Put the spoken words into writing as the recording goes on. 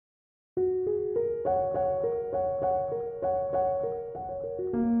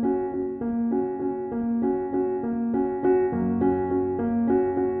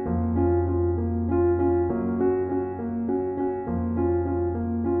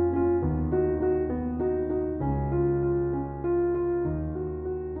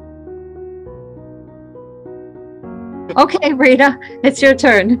Okay, Rita, it's your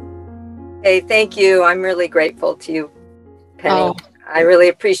turn. Hey, thank you. I'm really grateful to you, Penny. Oh. I really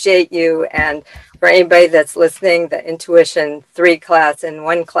appreciate you. And for anybody that's listening, the Intuition 3 class and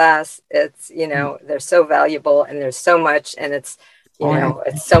 1 class, it's, they're so valuable and there's so much, and it's,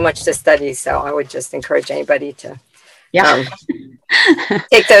 it's so much to study. So I would just encourage anybody to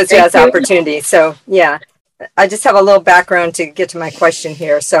take those as opportunities. So, yeah, I just have a little background to get to my question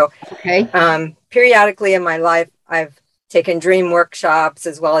here. So, periodically in my life, I've taken dream workshops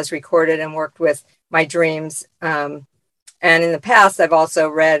as well as recorded and worked with my dreams. And in the past, I've also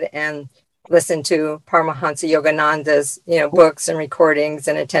read and listened to Paramahansa Yogananda's, books and recordings,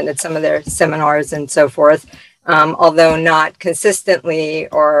 and attended some of their seminars and so forth. Although not consistently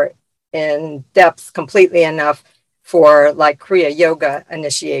or in depth completely enough for like Kriya Yoga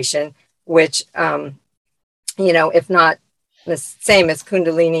initiation, which, if not the same as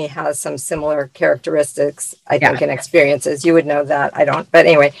Kundalini, has some similar characteristics, I think, and experiences. You would know that. I don't. But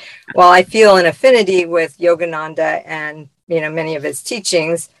anyway, while I feel an affinity with Yogananda and, many of his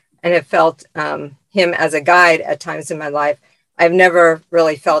teachings, and have felt him as a guide at times in my life, I've never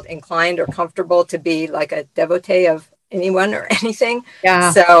really felt inclined or comfortable to be like a devotee of anyone or anything.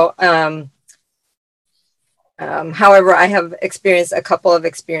 Yeah. So, however, I have experienced a couple of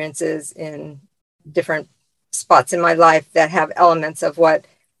experiences in different spots in my life that have elements of what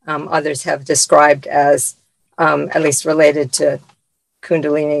others have described as at least related to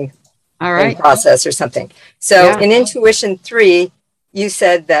Kundalini process or something. So in Intuition 3, you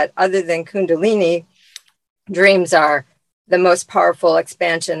said that other than Kundalini, dreams are the most powerful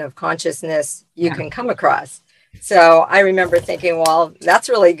expansion of consciousness you can come across. So I remember thinking, well, that's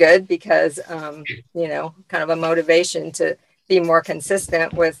really good because, kind of a motivation to be more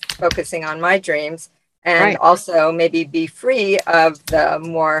consistent with focusing on my dreams, and also maybe be free of the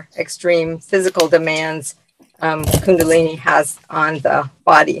more extreme physical demands Kundalini has on the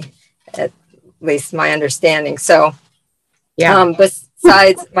body, at least my understanding. So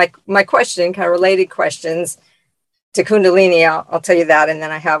besides my question, kind of related questions to Kundalini, I'll tell you that, and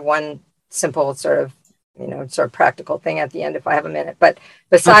then I have one simple sort of practical thing at the end if I have a minute. But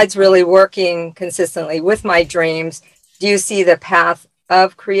besides really working consistently with my dreams, do you see the path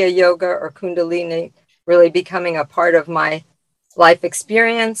of Kriya Yoga or Kundalini really becoming a part of my life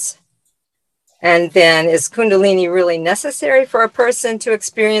experience? And then, is Kundalini really necessary for a person to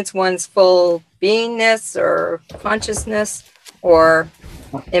experience one's full beingness or consciousness? Or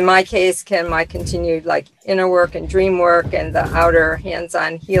in my case, can my continued inner work and dream work and the outer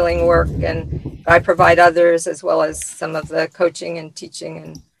hands-on healing work and I provide others, as well as some of the coaching and teaching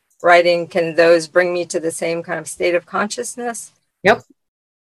and writing, can those bring me to the same kind of state of consciousness? Yep.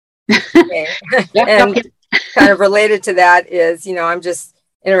 Okay. And kind of related to that is, I'm just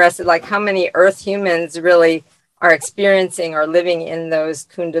interested, how many Earth humans really are experiencing or living in those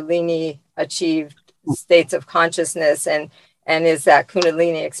Kundalini achieved states of consciousness, and is that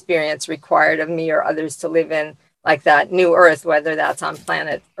Kundalini experience required of me or others to live in that new Earth, whether that's on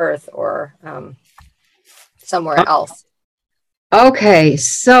planet Earth or somewhere else? Okay,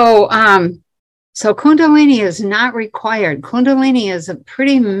 so Kundalini is not required. Kundalini is a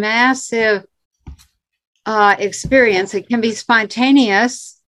pretty massive experience. It can be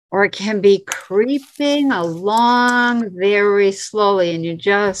spontaneous, or it can be creeping along very slowly, and you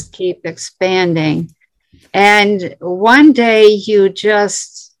just keep expanding. And one day you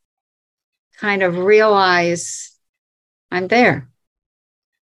just kind of realize, I'm there.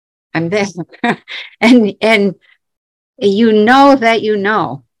 And you know that you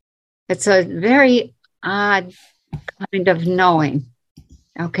know. It's a very odd kind of knowing.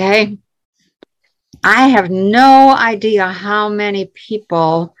 Okay. I have no idea how many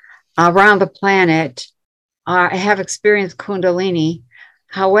people around the planet have experienced Kundalini.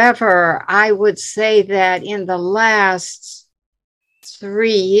 However, I would say that in the last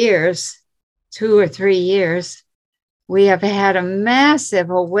 3 years, 2 or 3 years, we have had a massive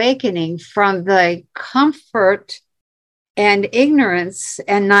awakening from the comfort and ignorance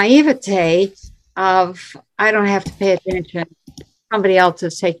and naivete of, I don't have to pay attention. Somebody else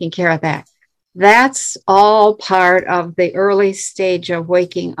is taking care of that. That's all part of the early stage of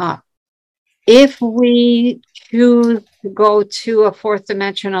waking up. If we choose to go to a fourth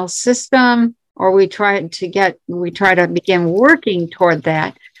dimensional system, or we try to begin working toward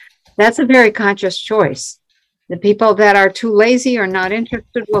that, that's a very conscious choice. The people that are too lazy or not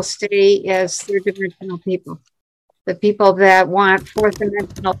interested will stay as third dimensional people. The people that want fourth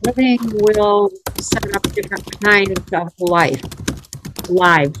dimensional living will set up different kinds of life,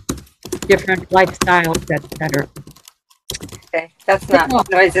 different lifestyles, etc. Okay, that's not,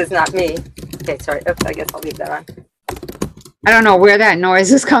 noise is not me. Okay, sorry. Oops, I guess I'll leave that on. I don't know where that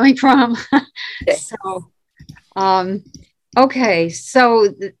noise is coming from. Okay. Okay.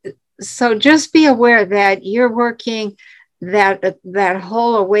 So just be aware that you're working that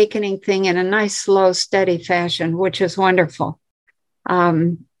whole awakening thing in a nice, slow, steady fashion, which is wonderful.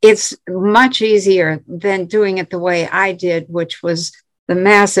 It's much easier than doing it the way I did, which was the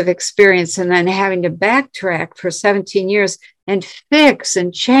massive experience and then having to backtrack for 17 years and fix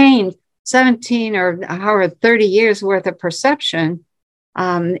and change 17 or however 30 years worth of perception,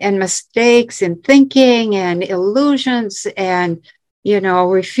 and mistakes in thinking and illusions and,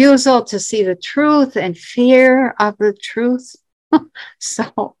 refusal to see the truth and fear of the truth.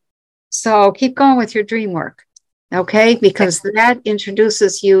 So keep going with your dream work. Okay, because that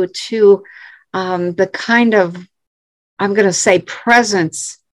introduces you to the kind of, I'm going to say,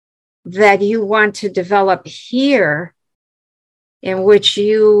 presence that you want to develop here, in which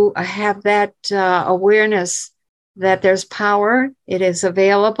you have that awareness that there's power, it is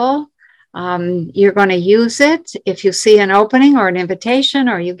available. You're going to use it if you see an opening or an invitation,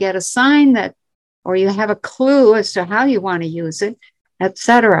 or you get a sign that, or you have a clue as to how you want to use it,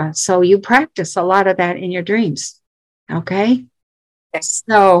 etc. So you practice a lot of that in your dreams. Okay.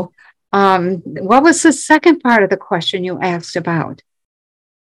 So, what was the second part of the question you asked about?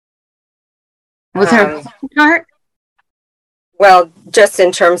 Was there a second part? Well, just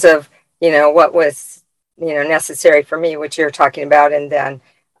in terms of, what was, necessary for me, which you're talking about. And then,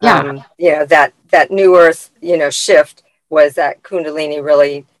 that new earth, shift, was that Kundalini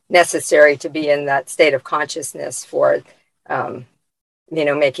really necessary to be in that state of consciousness for,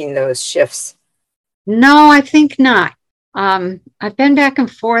 making those shifts? No, I think not. I've been back and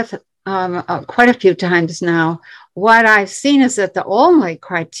forth quite a few times now. What I've seen is that the only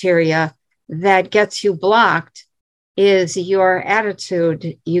criteria that gets you blocked is your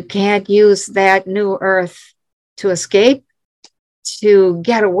attitude. You can't use that new earth to escape, to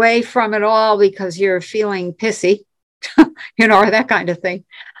get away from it all because you're feeling pissy, or that kind of thing.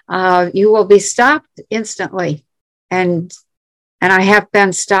 You will be stopped instantly. And I have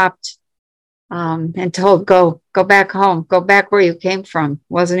been stopped and told, go back home, go back where you came from.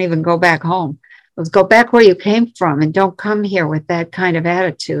 Wasn't even go back home. It was go back where you came from and don't come here with that kind of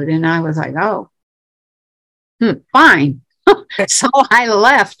attitude. And I was like, fine. So I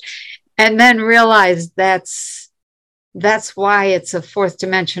left and then realized that's why it's a fourth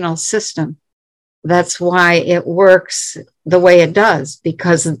dimensional system. That's why it works the way it does,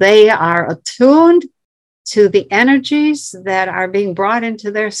 because they are attuned to the energies that are being brought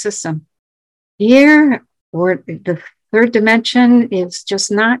into their system. Here, the third dimension is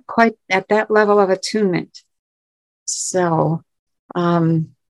just not quite at that level of attunement. So,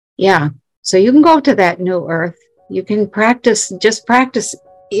 so you can go to that new earth. You can practice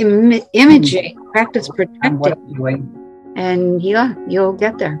imaging, practice protecting, and you'll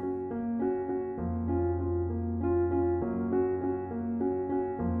get there.